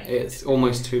once. Yeah. It's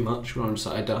almost too much when I'm just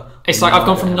like, it's like I've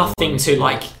gone from nothing to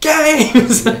like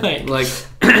games. Like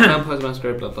Vampire the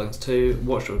Masquerade Bloodlines 2,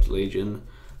 Watch Dogs Legion,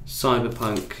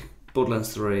 Cyberpunk,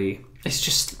 Borderlands 3, It's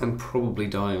just I'm probably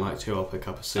dying like 2. I'll pick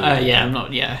up as soon. I'm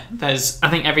not. Yeah, I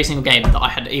think every single game that I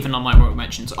had, even on my Royal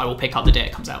Mentions, I will pick up the day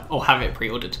it comes out or have it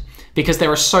pre-ordered because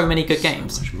there are so many good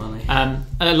games. So much money.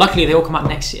 Luckily, they all come out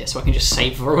next year, so I can just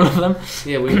save for all of them.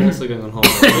 Yeah, we're also going on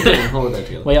holiday. We're going on holiday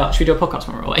together. We are. Should we do a podcast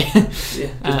when we're away?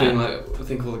 Yeah, just doing like I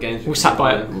think all the games. We'll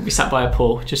be sat by a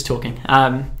pool, just talking.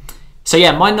 So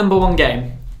yeah, my number one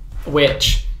game,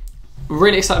 which.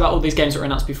 Really excited about all these games that were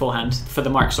announced beforehand for the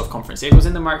Microsoft conference. It was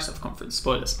in the Microsoft conference.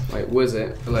 Spoilers. Wait, was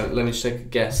it? Let me just take a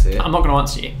guess here. I'm not going to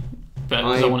answer you, but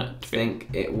I want it. Think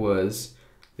it was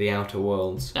The Outer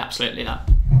Worlds. Absolutely that.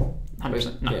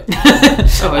 100%. No.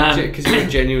 Yeah. Because you were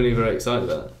genuinely very excited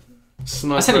about it.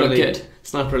 I said it looked good.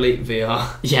 Sniper Elite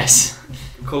VR. Yes.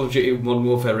 Call of Duty Modern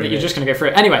Warfare. You're just going to go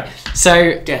through it anyway. So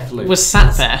Deathloop. Was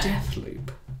sat there. Deathloop.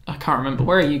 I can't remember.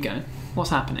 Where are you going? What's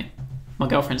happening? My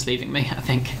girlfriend's leaving me, I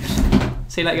think.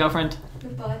 See you later, girlfriend.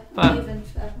 Goodbye. Bye.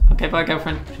 Okay, bye,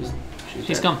 girlfriend.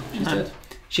 She's gone. She's dead.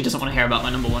 She doesn't want to hear about my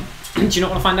number one. Do you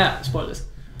not want to find out? Spoilers.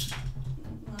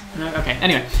 No. Okay.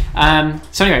 Anyway.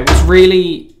 So anyway, was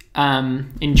really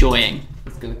enjoying.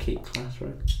 It's gonna keep Clash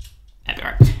Royale. That'd be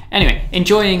right. Anyway,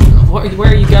 enjoying.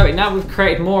 Where are you going? Now we've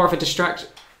created more of a distraction.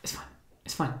 It's fine.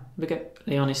 It's fine. Look at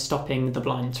Leon is stopping the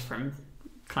blinds from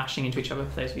clashing into each other.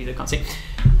 For those of you that can't see.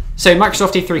 So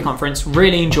Microsoft E3 conference,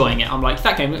 really enjoying it. I'm like,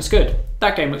 that game looks good.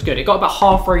 That game looks good. It got about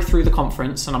halfway through the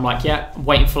conference, and I'm like, yeah,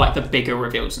 waiting for like the bigger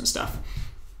reveals and stuff.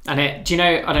 And do you know?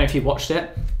 I don't know if you watched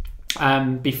it.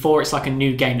 Before it's like a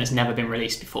new game that's never been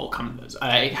released before.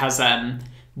 It has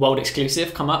world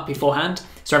exclusive come up beforehand.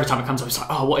 So every time it comes up, it's like,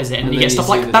 oh, what is it? And you get stuff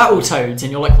like Battletoads,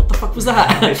 and you're like, what the fuck was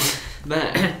that?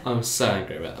 That I'm so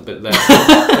angry about that, but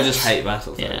I just hate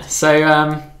Battletoads. Yeah.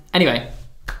 So anyway,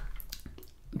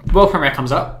 world premiere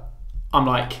comes up. I'm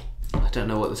like, I don't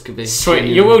know what this could be. Sweet,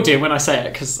 you will do when I say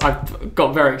it because I've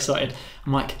got very excited.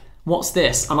 I'm like, what's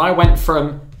this? And I went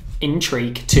from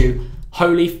intrigue to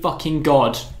holy fucking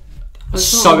god,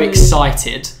 so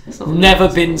excited.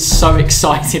 Never been so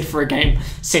excited for a game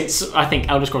since I think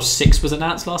Elder Scrolls 6 was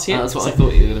announced last year. That's what I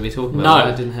thought you were going to be talking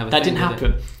about. No, that didn't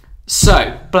happen.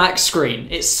 So black screen,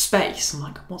 it's space. I'm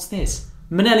like, what's this?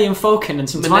 Millennium Falcon and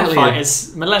some TIE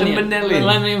fighters.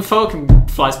 Millennium Falcon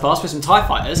flies past with some TIE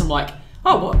fighters. I'm like,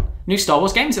 oh, what? New Star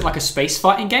Wars game? Is it like a space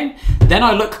fighting game? Then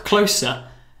I look closer.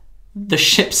 The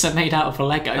ships are made out of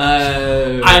Lego.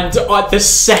 And the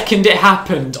second it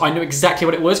happened, I knew exactly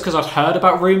what it was because I'd heard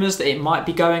about rumours that it might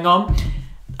be going on.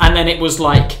 And then it was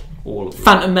like all of them.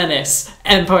 Phantom Menace,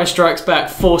 Empire Strikes Back,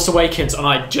 Force Awakens, and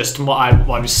I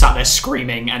was sat there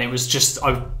screaming, and it was just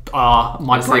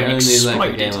my brain exploded. That's the only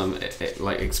Lego game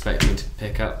I'm expecting to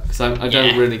pick up because I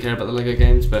don't really care about the Lego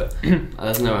games, but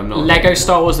I'm not. Lego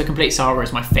Star Wars: The Complete Saga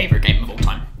is my favourite game of all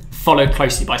time, followed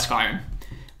closely by Skyrim.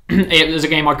 It was a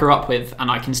game I grew up with, and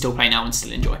I can still play now and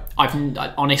still enjoy.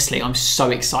 Honestly, I'm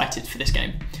so excited for this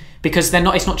game because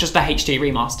it's not just a HD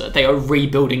remaster; they are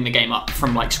rebuilding the game up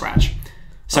from like scratch.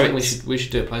 So we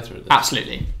should do a playthrough of this.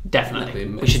 Absolutely, definitely,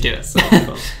 we should do it.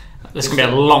 This is gonna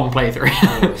be a long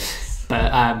playthrough,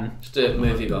 but just do it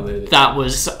movie by movie. That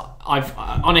was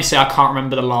honestly I can't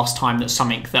remember the last time that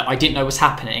something that I didn't know was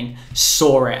happening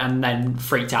saw it and then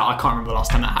freaked out. I can't remember the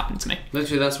last time that happened to me.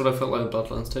 Literally, that's what I felt like with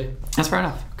Bloodlines 2. That's fair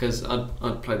enough. Because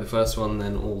I'd played the first one,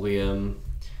 then all the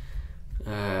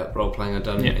role playing I'd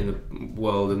done in the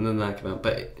world, and then that came out.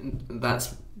 But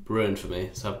that's ruined for me,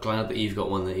 so I'm glad that you've got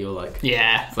one that you're like.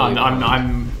 Yeah,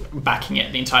 I'm backing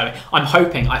it the entire way. I'm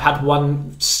hoping. I've had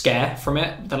one scare from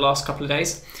it the last couple of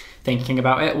days. Thinking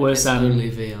about it was only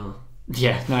VR.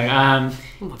 Yeah, no.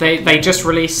 They just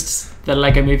released the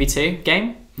Lego Movie 2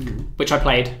 game, which I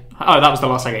played. Oh, that was the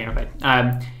last Lego game I played.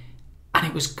 And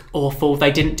it was awful.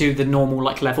 They didn't do the normal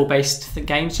like level-based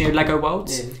games, Lego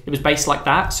Worlds. Yeah. It was based like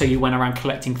that, so you went around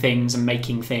collecting things and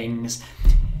making things.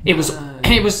 It was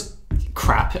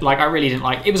crap. Like I really didn't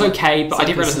like. It was okay, but I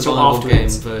didn't realise until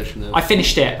afterwards. I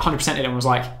finished it, 100%ed it, and was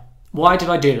like, why did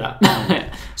I do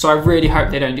that? So I really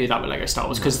hope they don't do that with Lego Star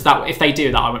Wars because if they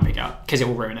do that, I won't pick it up because it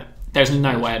will ruin it. There's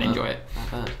no way I'd enjoy it.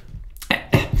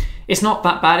 It's not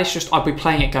that bad. It's just I'd be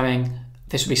playing it going,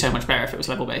 this would be so much better if it was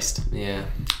level based. Yeah.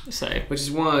 So which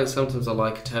is why sometimes I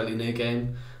like a totally new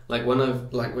game. Like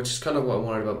which is kind of what I'm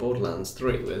worried about Borderlands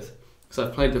 3 with, because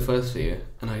I've played the first few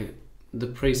and the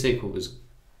pre-sequel was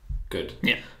good.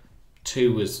 Yeah.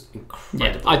 2 was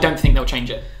incredible. Yeah, I don't think they'll change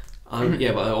it.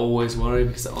 Yeah, but I always worry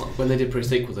because when they did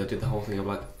pre-sequel, they did the whole thing of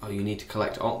like, oh, you need to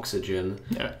collect oxygen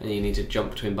and you need to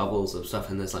jump between bubbles of stuff,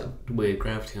 and there's like weird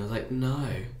gravity. And I was like, no,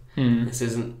 this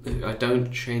isn't. I don't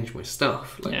change my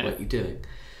stuff. Like, what are you doing?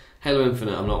 Halo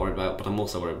Infinite I'm not worried about, but I'm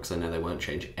also worried because I know they won't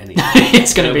change anything.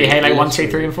 It's going to be Halo 1, 2,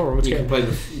 3 and 4. You can play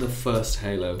the first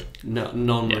Halo,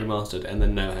 non-remastered, and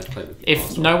then know how to play the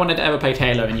If no one had ever played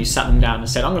Halo and you sat them down and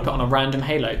said, I'm going to put on a random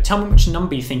Halo, tell me which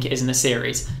number you think it is in the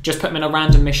series. Just put them in a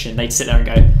random mission. They'd sit there and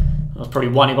go, that's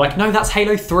probably 1. You'd be like, no, that's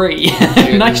Halo 3.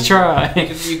 Nice try.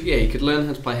 You could learn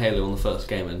how to play Halo on the first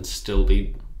game and still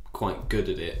be quite good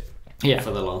at it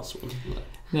for the last one.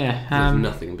 Yeah, there's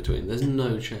nothing in between. There's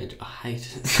no change. I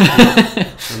hate it.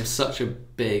 I'm such a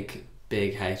big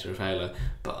hater of Halo,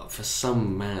 but for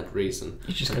some mad reason,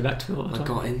 you just go back to it all the time. I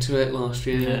got into it last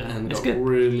year and got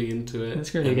really into it.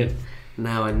 It's really good.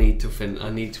 Now I need to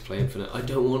play Infinite. I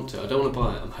don't want to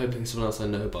buy it. I'm hoping someone else I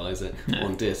know buys it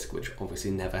on disc, which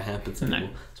obviously never happens anymore.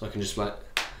 So I can just quickly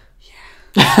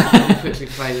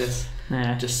play this.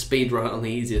 Just speed right on the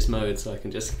easiest mode, so I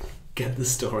can just get the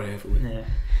story over with.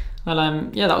 Well,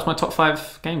 that was my top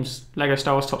 5 games. Lego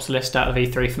Star Wars tops the list out of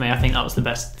E3 for me. I think that was the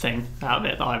best thing out of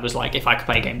it. That I was like, if I could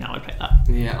play a game now, I'd play that.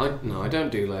 Yeah, I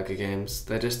don't do Lego games.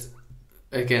 They're just,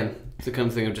 again, the kind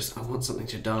of thing of just, I want something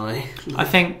to die. I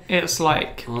think it's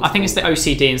like, it's the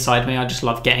OCD inside me. I just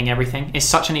love getting everything. It's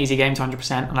such an easy game to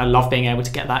 100%, and I love being able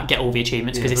to get all the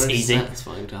achievements because it's easy.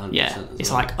 Satisfying to 100%. Yeah,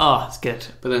 it's like, it's good.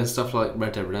 But then stuff like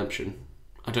Red Dead Redemption,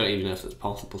 I don't even know if that's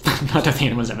possible. I don't think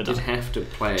anyone's ever done. You'd have to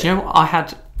play it. Do you know what I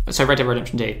had? So Red Dead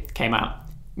Redemption 2 came out.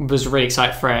 Was really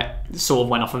excited for it. Sort of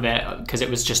went off of it because it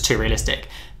was just too realistic.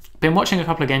 Been watching a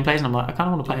couple of gameplays and I'm like, I kind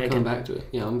of want to play it again. Coming back to it.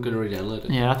 Yeah, I'm going to re-download it.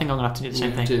 Yeah, I think I'm going to have to do the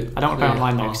same thing. I don't want to play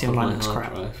online though because the online looks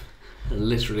crap.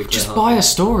 Literally, just buy a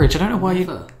storage. I don't know why you.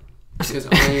 Because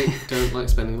I don't like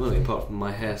spending money apart from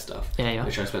my hair stuff. Yeah,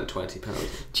 which I spent £20.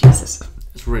 Jesus.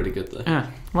 It's really good though.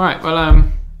 Yeah. Right. Well,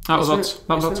 that was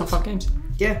our top 5 games.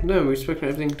 Yeah. No, we've spoken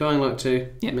everything. Dying Light 2.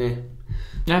 Yeah. Me.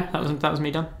 Yeah, that was me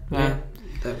done. That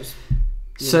was.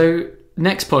 Yeah. So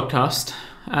next podcast,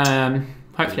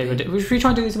 hopefully we try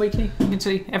and do these weekly. You can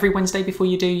see every Wednesday before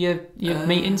you do your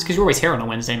meetings because you're always here on a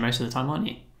Wednesday most of the time, aren't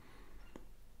you?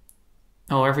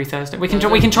 Or every Thursday. We can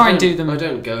try and do them. I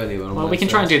don't go anywhere. Well, we can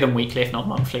try and do them weekly, if not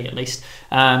monthly, at least.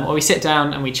 Or we sit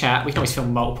down and we chat. We can always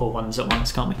film multiple ones at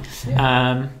once, can't we?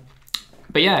 Yeah.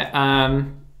 But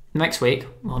next week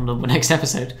on the next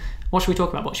episode. What should we talk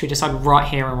about? What should we decide right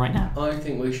here and right now? I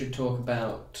think we should talk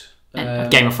about...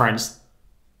 Game of Thrones.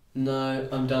 No,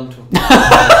 I'm done talking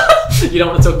about You don't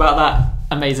want to talk about that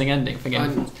amazing ending for Game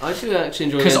of Thrones? I do actually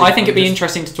enjoy it. Because I think it'd be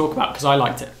interesting to talk about because I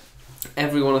liked it.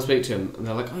 Everyone I speak to them,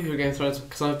 they're like, oh, you're a Game of Thrones?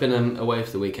 Because I've been away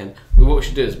for the weekend. What we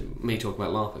should do is me talk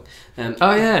about LARPing.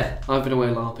 Oh, yeah. I've been away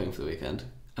LARPing for the weekend.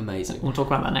 Amazing. We'll talk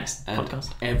about that next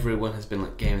podcast. Everyone has been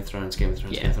like, Game of Thrones, Game of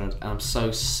Thrones, Game of Thrones. And I'm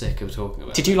so sick of talking about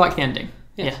it. Did you like the ending?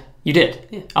 Yes. Yeah. You did?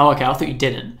 Yeah. Oh, okay. I thought you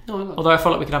didn't. No, I liked it. Although I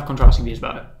felt like we could have contrasting views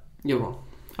about it. You're wrong.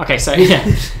 Okay, so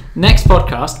next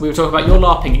podcast we will talk about your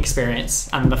LARPing experience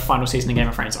and the final season of Game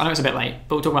of Thrones. I know it's a bit late,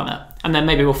 but we'll talk about that. And then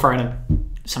maybe we'll throw in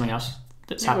something else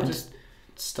that's happened. Just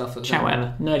stuff that's chat,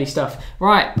 whatever. Nerdy stuff.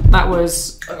 Right, that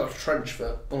was... I got a trench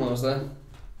foot when I was there.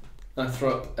 I threw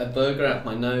up a burger out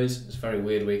my nose. It was a very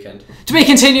weird weekend. To be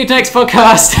continued next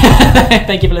podcast.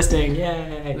 Thank you for listening.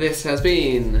 Yay. This has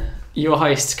been... your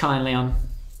host, Kai and Leon.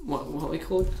 What are we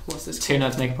called? What's this? Two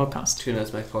Nerds Make a Podcast. Two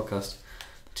Nerds Make a Podcast.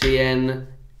 TNMAP.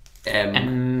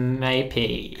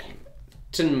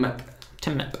 TNMAP.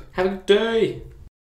 TNMAP. Have a good day.